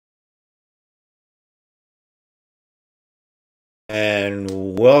And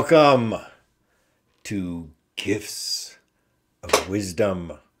welcome to Gifts of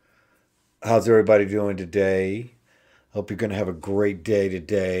Wisdom. How's everybody doing today? Hope you're going to have a great day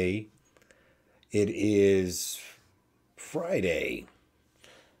today. It is Friday.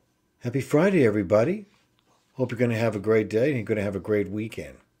 Happy Friday, everybody. Hope you're going to have a great day and you're going to have a great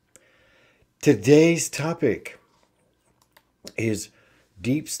weekend. Today's topic is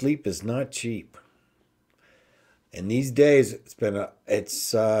deep sleep is not cheap. And these days, it's been a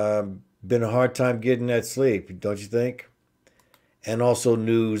hard time getting that sleep, don't you think? And also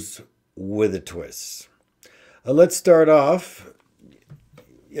news with a twist. Let's start off.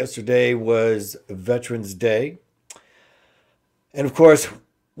 Yesterday was Veterans Day. And of course,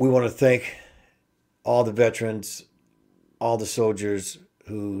 we want to thank all the veterans, all the soldiers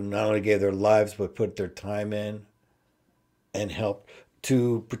who not only gave their lives, but put their time in and helped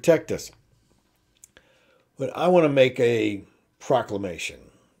to protect us. But I want to make a proclamation.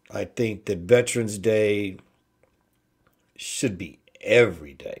 I think that Veterans Day should be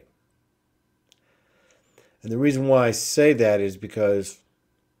every day. And the reason why I say that is because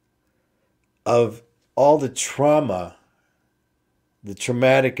of all the trauma, the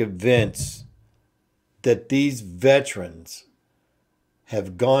traumatic events that these veterans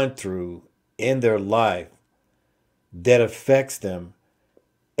have gone through in their life that affects them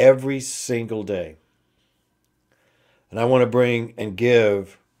every single day. And I want to bring and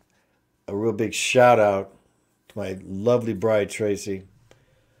give a real big shout out to my lovely bride, Tracy,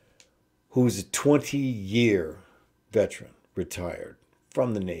 who's a 20-year veteran, retired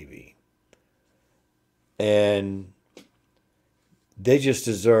from the Navy. And they just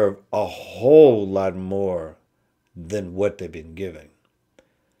deserve a whole lot more than what they've been given.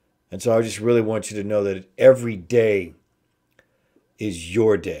 And so I just really want you to know that every day is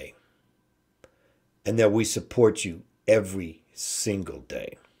your day and that we support you every single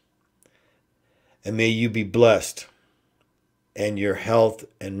day. And may you be blessed and your health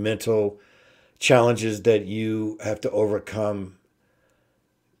and mental challenges that you have to overcome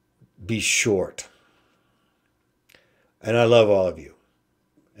be short. And I love all of you.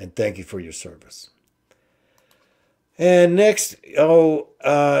 And thank you for your service. And next,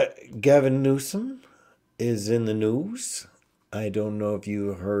 Gavin Newsom is in the news. I don't know if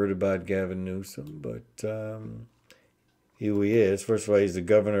you heard about Gavin Newsom, but here he is. First of all, he's the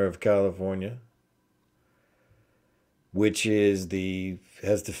governor of California, which has the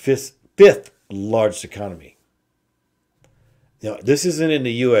fifth largest economy. Now, this isn't in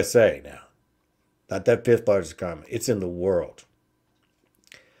the USA now. Not that fifth largest economy. It's in the world.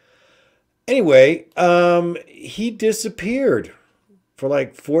 Anyway, he disappeared for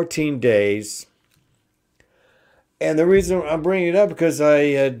like 14 days. And the reason I'm bringing it up because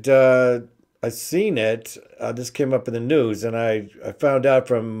I seen it. This came up in the news, and I found out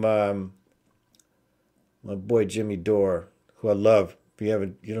from my boy Jimmy Dore, who I love.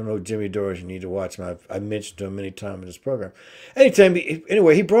 If you don't know who Jimmy Dore is, you need to watch him. I've mentioned him many times in this program.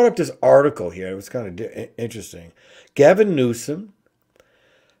 Anyway, he brought up this article here. It was kind of interesting. Gavin Newsom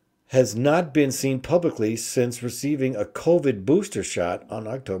has not been seen publicly since receiving a COVID booster shot on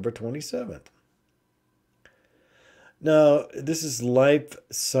October 27th. Now, this is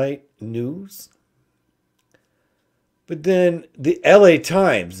LifeSite News. But then the LA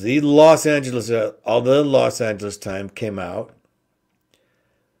Times, the Los Angeles Times came out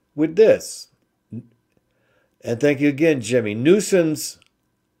with this. And thank you again, Jimmy. Newsom's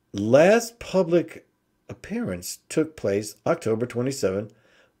last public appearance took place October 27th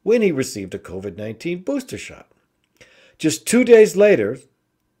when he received a COVID-19 booster shot. Just 2 days later,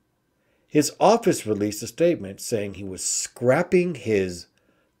 his office released a statement saying he was scrapping his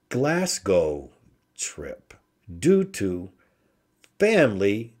Glasgow trip due to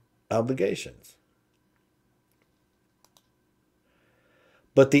family obligations.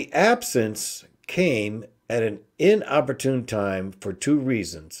 But the absence came at an inopportune time for two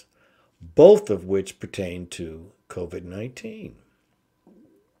reasons, both of which pertain to COVID-19.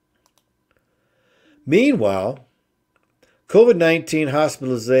 Meanwhile, COVID-19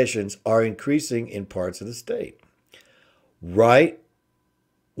 hospitalizations are increasing in parts of the state. Right-wing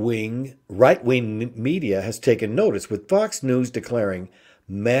media has taken notice, with Fox News declaring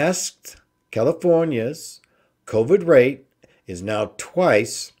masked California's COVID rate is now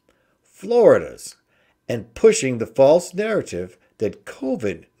twice Florida's, and pushing the false narrative that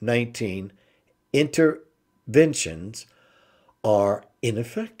COVID-19 interventions are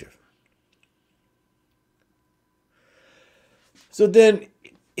ineffective. So then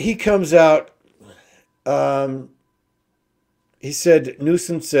he comes out, Newsom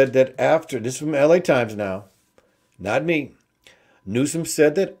said that after, this is from LA Times now, not me, Newsom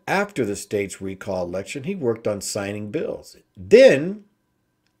said that after the state's recall election, he worked on signing bills. Then,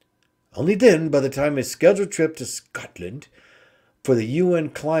 only then, by the time his scheduled trip to Scotland for the UN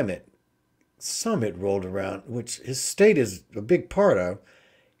Climate Summit rolled around, which his state is a big part of,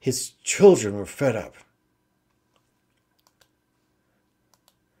 his children were fed up.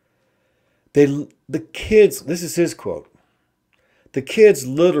 The kids, this is his quote, the kids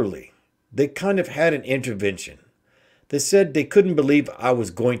literally, they kind of had an intervention. They said they couldn't believe I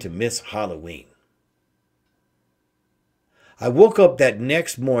was going to miss Halloween. I woke up that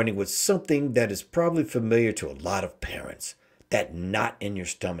next morning with something that is probably familiar to a lot of parents, that knot in your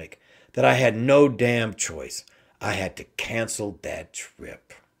stomach, that I had no damn choice. I had to cancel that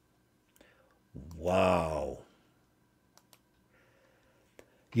trip. Wow.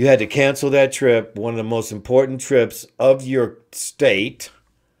 You had to cancel that trip, one of the most important trips of your state,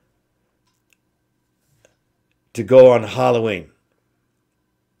 to go on Halloween.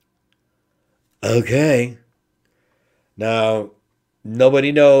 Okay. Now,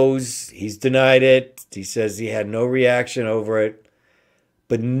 nobody knows. He's denied it. He says he had no reaction over it.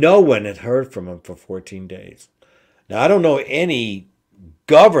 But no one had heard from him for 14 days. Now, I don't know any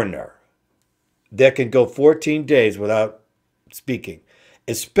governor that can go 14 days without speaking,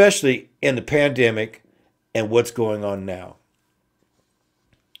 especially in the pandemic and what's going on now.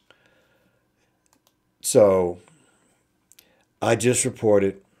 So, I just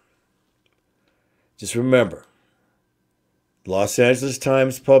reported. Just remember, Los Angeles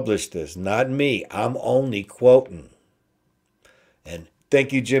Times published this, not me. I'm only quoting. And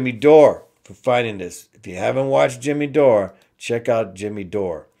thank you, Jimmy Dore, for finding this. If you haven't watched Jimmy Dore, check out Jimmy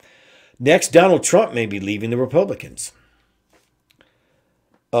Dore. Next, Donald Trump may be leaving the Republicans.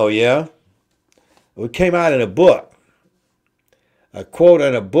 Oh, yeah? It came out in a book. A quote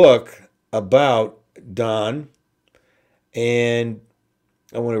in a book about Don. And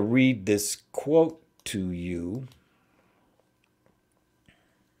I want to read this quote to you.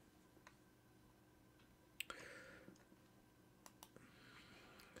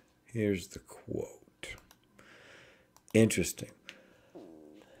 Here's the quote. Interesting.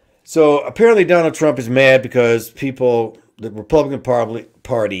 So apparently Donald Trump is mad because the Republican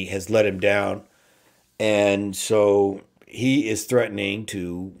Party has let him down. And so he is threatening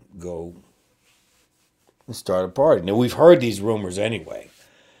to go and start a party. Now, we've heard these rumors anyway.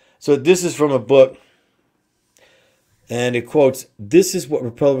 So this is from a book. And it quotes, "This is what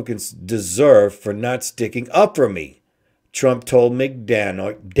Republicans deserve for not sticking up for me," Trump told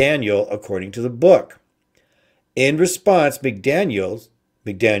McDaniel, according to the book. In response, McDaniel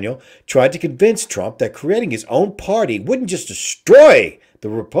tried to convince Trump that creating his own party wouldn't just destroy the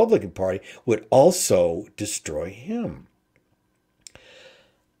Republican Party, would also destroy him.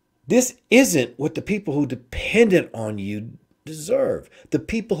 This isn't what the people who depended on you deserve. The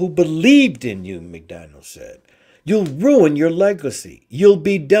people who believed in you, McDaniel said. You'll ruin your legacy. You'll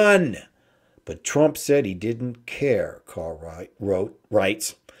be done. But Trump said he didn't care, Carl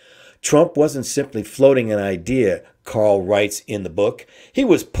writes. Trump wasn't simply floating an idea, Carl writes in the book. He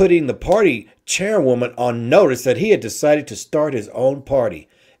was putting the party chairwoman on notice that he had decided to start his own party.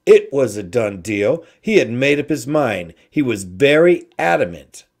 It was a done deal. He had made up his mind. He was very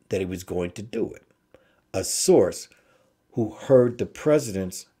adamant that he was going to do it. A source who heard the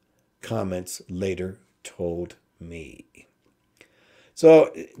president's comments later told me.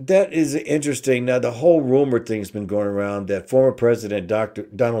 So that is interesting. Now, the whole rumor thing's been going around that former President Dr.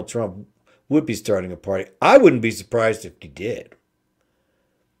 Donald Trump would be starting a party. I wouldn't be surprised if he did.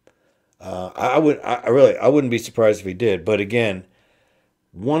 I wouldn't be surprised if he did. But again,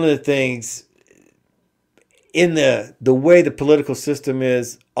 one of the things in the way the political system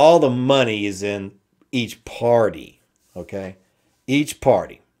is, all the money is in each party. Okay, each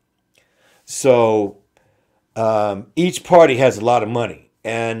party. So each party has a lot of money,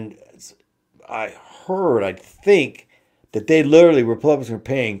 and I think that they literally, Republicans are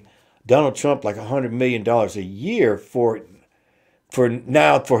paying Donald Trump like $100 million a year for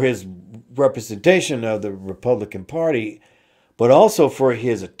his representation of the Republican Party, but also for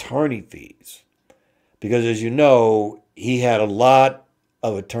his attorney fees, because as you know, he had a lot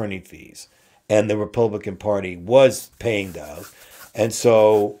of attorney fees, and the Republican Party was paying those, and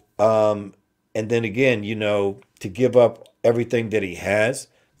so. And then again, you know, to give up everything that he has,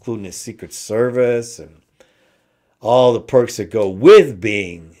 including his Secret Service and all the perks that go with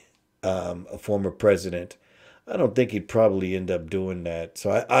being a former president, I don't think he'd probably end up doing that. So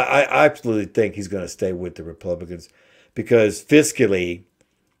I absolutely think he's going to stay with the Republicans, because fiscally,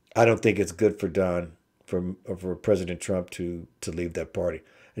 I don't think it's good for for President Trump to leave that party.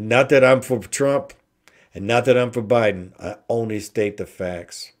 And not that I'm for Trump. And not that I'm for Biden. I only state the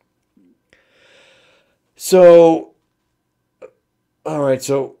facts. So, all right.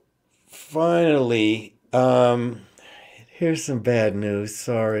 So finally, here's some bad news.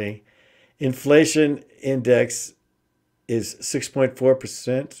 Sorry. Inflation index is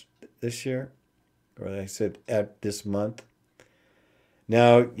 6.4% this year, or I said at this month.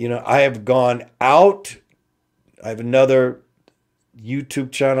 Now, I have gone out. I have another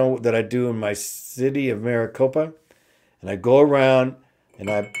YouTube channel that I do in my city of Maricopa, and I go around and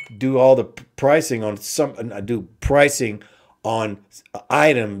I do all the pricing on and I do pricing on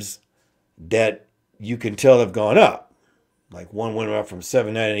items that you can tell have gone up. Like one went up from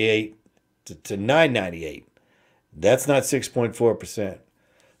 $7.98 to $9.98. That's not 6.4%.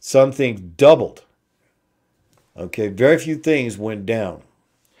 Some things doubled. Okay, very few things went down.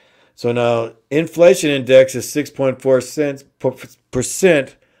 So now inflation index is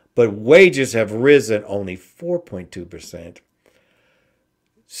 6.4%, but wages have risen only 4.2%.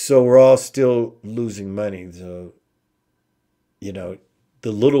 So we're all still losing money. So, the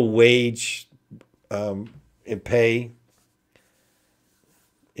little wage in pay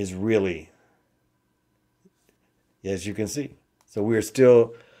is really, as you can see. So we're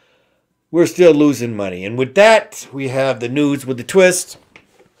still losing money. And with that, we have the news with the twist.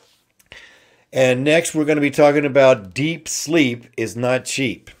 And next, we're going to be talking about deep sleep is not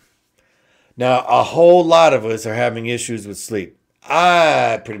cheap. Now, a whole lot of us are having issues with sleep.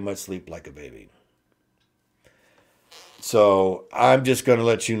 I pretty much sleep like a baby. So I'm just going to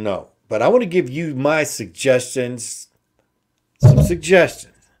let you know. But I want to give you my suggestions, some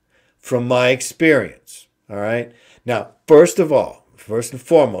suggestions from my experience. All right. Now, first and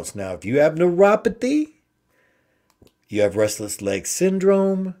foremost, now, if you have neuropathy, you have restless leg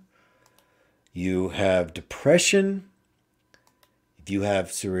syndrome, you have depression, if you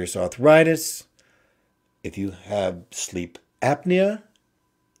have serious arthritis, if you have sleep apnea,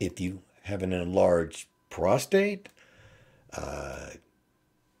 if you have an enlarged prostate,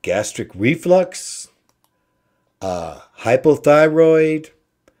 gastric reflux, hypothyroid,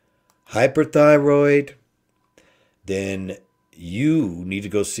 hyperthyroid, then you need to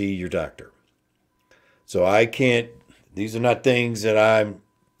go see your doctor. So these are not things that I'm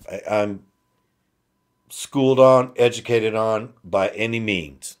schooled on, educated on by any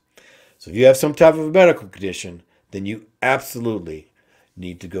means. So if you have some type of a medical condition, then you absolutely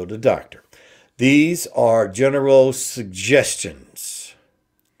need to go to the doctor. These are general suggestions.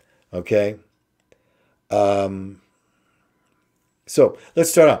 Okay? So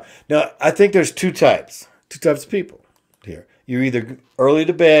let's start off. Now, I think there's two types of people here. You're either early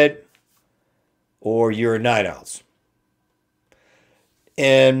to bed or you're night owls.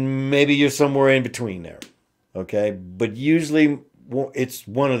 And maybe you're somewhere in between there. Okay? But usually it's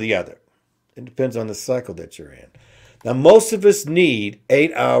one or the other. It depends on the cycle that you're in. Now, most of us need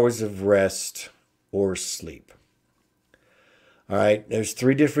 8 hours of rest or sleep. All right? There's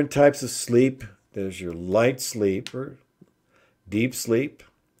 3 different types of sleep. There's your light sleep or deep sleep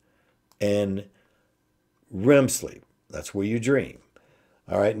and REM sleep. That's where you dream.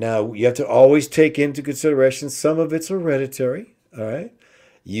 All right? Now, you have to always take into consideration some of it's hereditary. All right?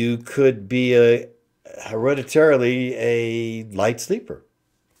 You could be hereditarily a light sleeper.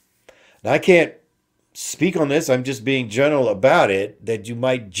 Now, I can't speak on this. I'm just being general about it, that you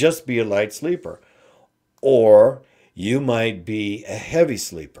might just be a light sleeper. Or you might be a heavy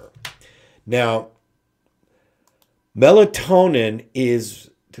sleeper. Now, melatonin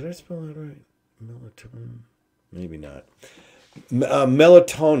is... Did I spell that right? Melatonin? Maybe not.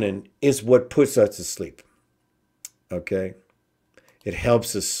 Melatonin is what puts us to sleep. Okay? It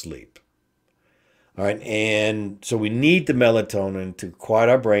helps us sleep. All right, and so we need the melatonin to quiet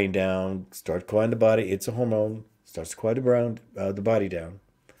our brain down, start quieting the body. It's a hormone, starts to quiet the body down,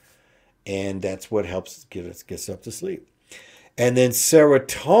 and that's what helps gets us up to sleep. And then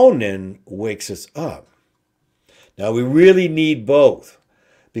serotonin wakes us up. Now we really need both,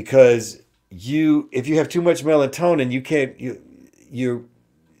 because if you have too much melatonin, you can't your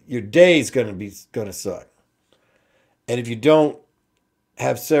day's gonna suck, and if you don't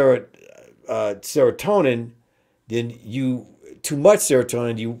have serotonin, then too much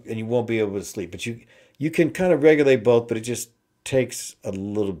serotonin, you won't be able to sleep. But you can kind of regulate both, but it just takes a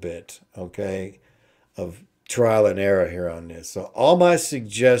little bit, okay, of trial and error here on this. So all my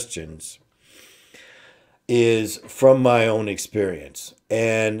suggestions is from my own experience,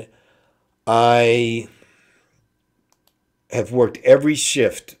 and I have worked every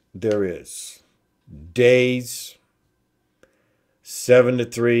shift there is. Days, 7 to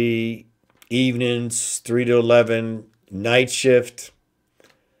 3, evenings, 3 to 11, night shift.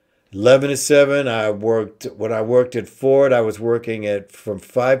 11 to 7, when I worked at Ford, I was working at from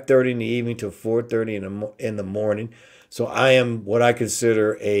 5:30 in the evening to 4:30 in the morning. So I am what I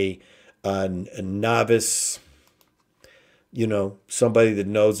consider a novice, somebody that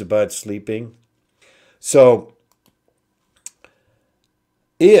knows about sleeping. So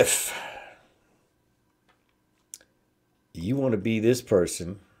if you want to be this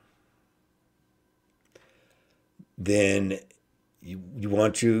person, then you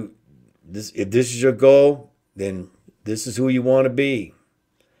want to this if this is your goal, then this is who you want to be.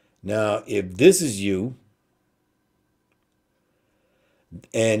 Now, if this is you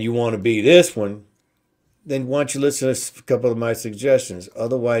and you want to be this one, then why don't you listen to a couple of my suggestions?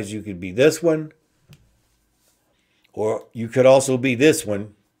 Otherwise, you could be this one, or you could also be this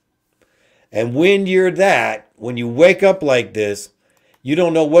one. And when you're that, when you wake up like this, you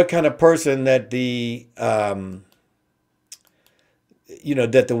don't know what kind of person that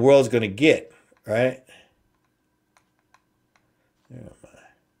that the world's going to get, right? Where am I?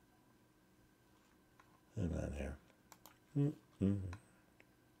 I'm not here. Mm-hmm.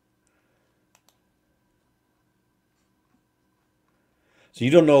 So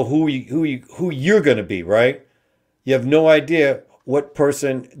you don't know who you're going to be, right? You have no idea what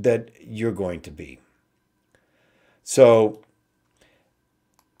person that you're going to be. So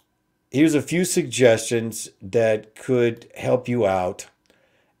here's a few suggestions that could help you out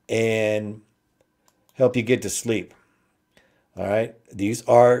and help you get to sleep. All right? These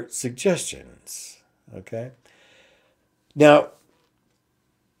are suggestions. Okay? Now,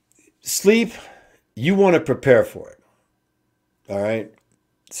 sleep, you want to prepare for it. All right?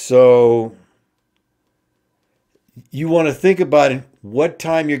 So you want to think about what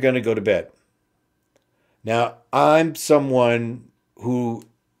time you're going to go to bed. Now, I'm someone whose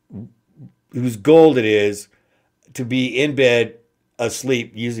goal it is to be in bed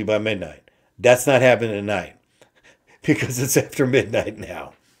asleep usually by midnight. That's not happening tonight because it's after midnight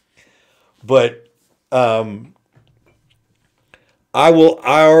now. But I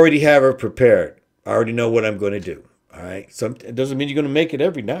already have it prepared. I already know what I'm going to do. All right. It doesn't mean you're going to make it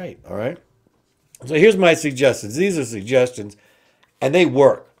every night. All right. So here's my suggestions. These are suggestions, and they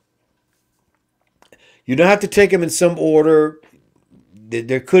work. You don't have to take them in some order.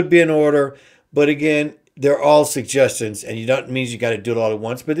 There could be an order, but again, they're all suggestions, and it means you got to do it all at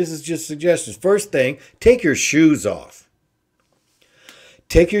once. But this is just suggestions. First thing, take your shoes off.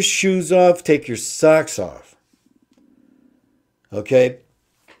 Take your shoes off. Take your socks off. Okay?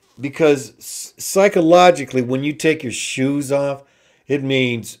 Because psychologically, when you take your shoes off, it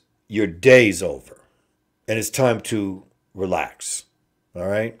means your day's over and it's time to relax. All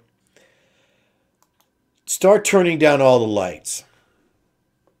right? Start turning down all the lights.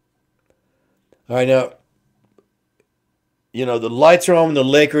 All right, now, the lights are on when the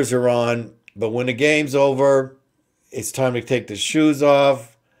Lakers are on, but when the game's over, it's time to take the shoes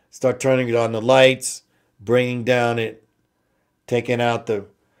off, start turning on the lights, bringing down it, taking out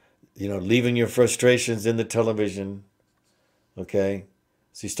leaving your frustrations in the television. Okay?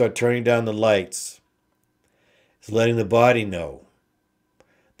 So you start turning down the lights. It's letting the body know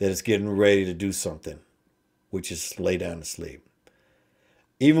that it's getting ready to do something, which is lay down to sleep.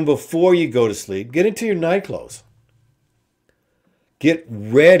 Even before you go to sleep, get into your night clothes. Get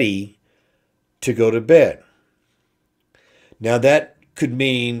ready to go to bed. Now that could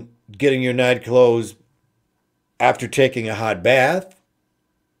mean getting your night clothes after taking a hot bath.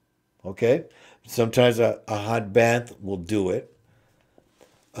 Okay? Sometimes a hot bath will do it.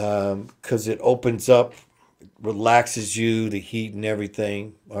 Because it opens up, relaxes you, the heat and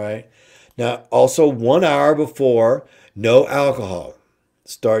everything. All right. Now, also 1 hour before, no alcohol.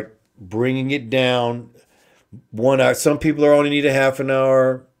 Start bringing it down 1 hour. Some people only need a half an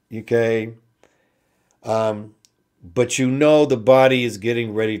hour. Okay. But the body is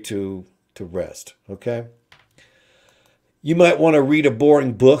getting ready to rest. Okay. You might want to read a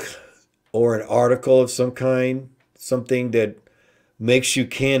boring book or an article of some kind, something that makes you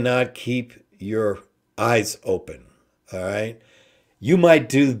cannot keep your eyes open. All right. You might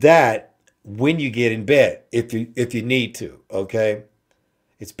do that when you get in bed if you need to. Okay.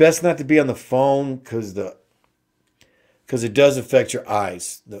 It's best not to be on the phone because it does affect your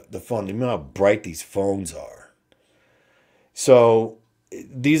eyes. The phone. You know how bright these phones are. So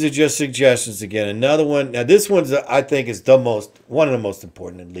these are just suggestions again. Another one. Now this one's I think is one of the most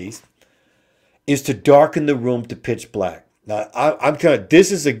important at least, is to darken the room to pitch black. Now,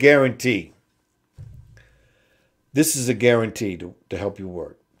 this is a guarantee. This is a guarantee to help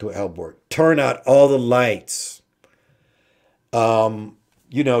work. Turn out all the lights.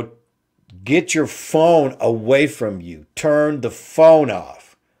 Get your phone away from you. Turn the phone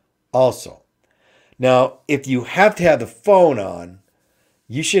off. also. Now, if you have to have the phone on,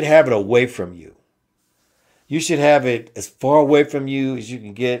 you should have it away from you. You should have it as far away from you as you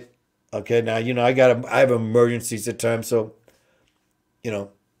can get. Okay, now, I have emergencies at times, so,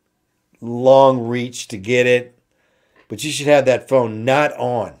 long reach to get it. But you should have that phone not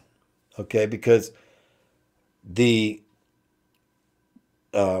on, okay, because the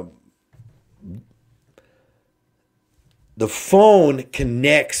phone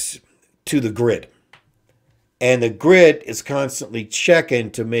connects to the grid. And the grid is constantly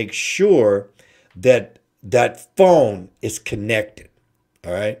checking to make sure that that phone is connected.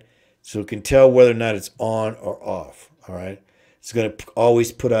 All right. So it can tell whether or not it's on or off. All right. It's going to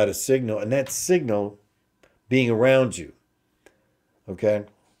always put out a signal, and that signal being around you. Okay.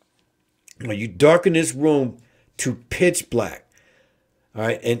 Now you darken this room to pitch black. All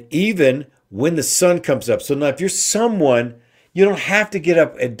right. And even when the sun comes up. So now if you're someone, you don't have to get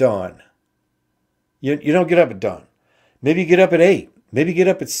up at dawn. You don't get up at dawn. Maybe you get up at 8. Maybe you get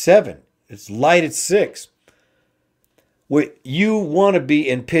up at 7. It's light at 6. Where you want to be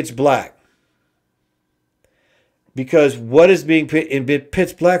in pitch black. Because what is being in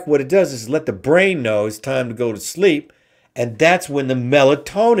pitch black, what it does is let the brain know it's time to go to sleep. And that's when the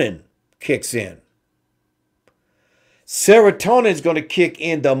melatonin kicks in. Serotonin is going to kick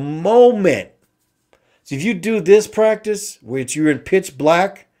in the moment. So if you do this practice, which you're in pitch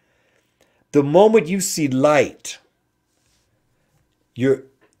black, the moment you see light,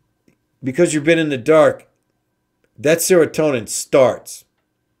 because you've been in the dark, that serotonin starts.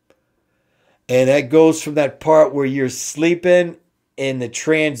 And that goes from that part where you're sleeping in the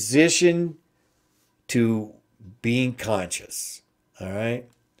transition to being conscious. All right?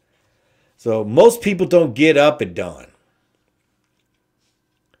 So most people don't get up at dawn.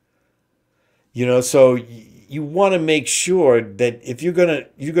 So you want to make sure that if you're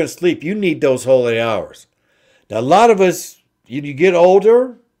gonna sleep, you need those whole 8 hours. Now, a lot of us, you get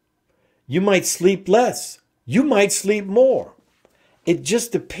older, you might sleep less. You might sleep more. It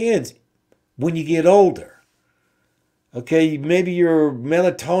just depends when you get older. Okay, maybe your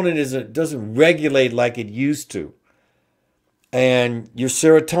melatonin doesn't regulate like it used to. And your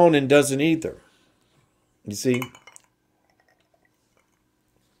serotonin doesn't either. You see?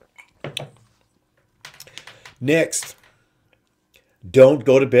 Next, don't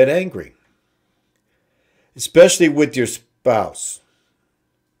go to bed angry, especially with your spouse.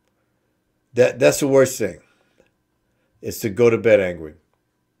 That's the worst thing, is to go to bed angry.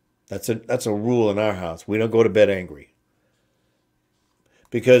 That's a rule in our house. We don't go to bed angry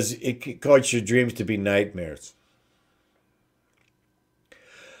because it can cause your dreams to be nightmares.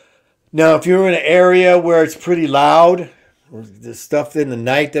 Now, if you're in an area where it's pretty loud, or the stuff in the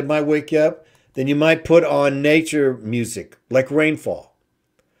night that might wake you up, then you might put on nature music, like rainfall.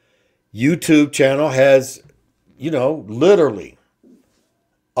 YouTube channel has, literally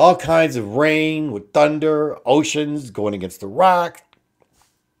all kinds of rain with thunder, oceans going against the rock,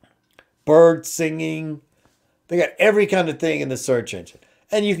 birds singing. They got every kind of thing in the search engine.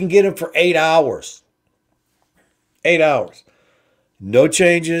 And you can get them for 8 hours. 8 hours. No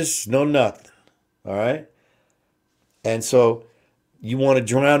changes, no nothing. All right? And so you want to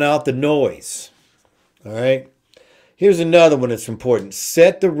drown out the noise. All right? Here's another one that's important.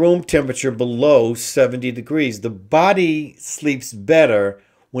 Set the room temperature below 70 degrees. The body sleeps better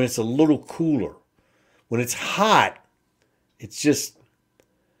when it's a little cooler. When it's hot, it's just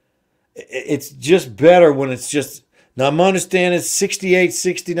better when it's just... Now, I'm understanding 68,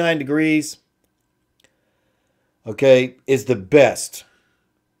 69 degrees, okay, is the best.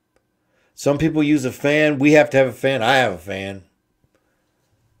 Some people use a fan. We have to have a fan. I have a fan.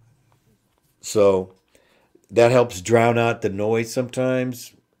 So that helps drown out the noise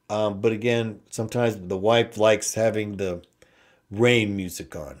sometimes. But again, sometimes the wife likes having the rain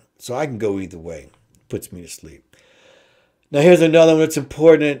music on. So I can go either way. Puts me to sleep. Now here's another one that's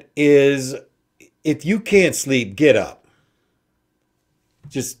important is if you can't sleep, get up.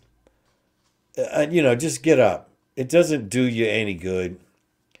 Just get up. It doesn't do you any good.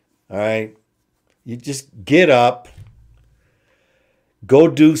 All right? You just get up. Go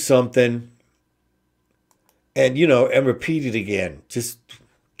do something. And, and repeat it again. Just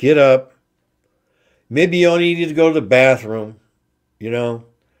get up. Maybe you only need to go to the bathroom,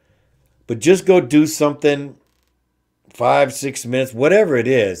 But just go do something 5-6 minutes, whatever it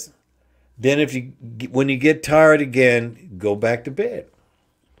is. Then when you get tired again, go back to bed.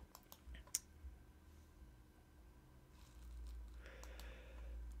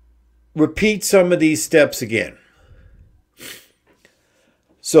 Repeat some of these steps again.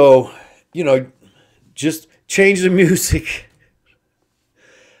 So, just change the music.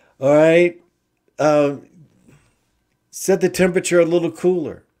 All right. Um, Set the temperature a little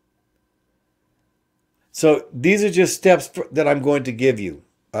cooler. So these are just steps that I'm going to give you.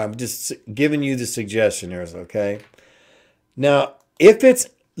 I'm just giving you the suggestion here, okay? Now, if it's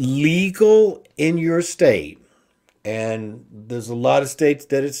legal in your state, and there's a lot of states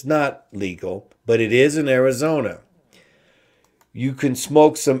that it's not legal, but it is in Arizona, you can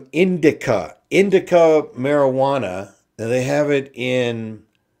smoke some indica marijuana. Now they have it in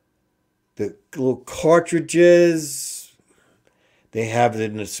the little cartridges. They have it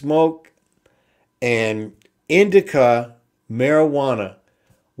in the smoke. And indica marijuana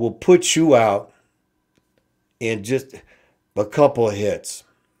will put you out in just a couple of hits.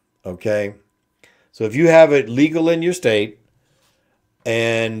 Okay? So if you have it legal in your state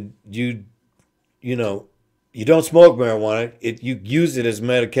and you don't smoke marijuana, you use it as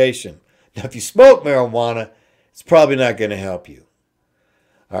medication. Now, if you smoke marijuana, it's probably not going to help you.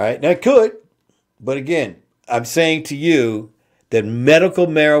 All right? Now, it could, but again, I'm saying to you that medical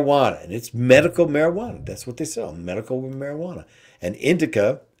marijuana, and it's medical marijuana, that's what they sell, medical marijuana, and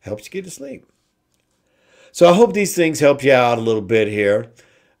indica helps you get to sleep. So I hope these things help you out a little bit here.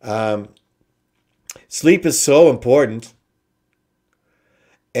 Sleep is so important.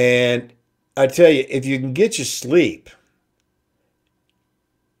 And I tell you, if you can get your sleep,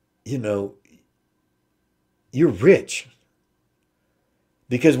 you're rich.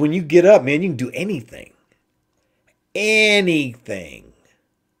 Because when you get up, man, you can do anything. Anything.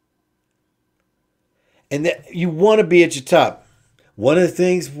 And that you want to be at your top. One of the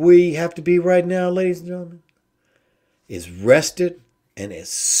things we have to be right now, ladies and gentlemen, is rested and is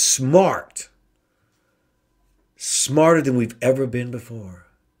smart. Smarter than we've ever been before.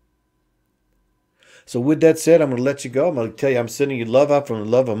 So with that said, I'm going to let you go. I'm going to tell you I'm sending you love out from the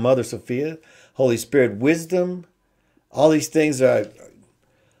love of Mother Sophia, Holy Spirit, wisdom. All these things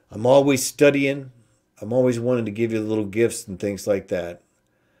I'm always studying. I'm always wanting to give you little gifts and things like that.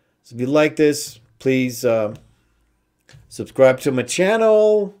 So if you like this, please subscribe to my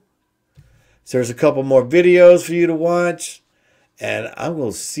channel. So there's a couple more videos for you to watch. And I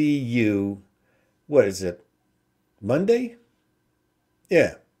will see you, what is it, Monday?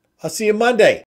 Yeah, I'll see you Monday.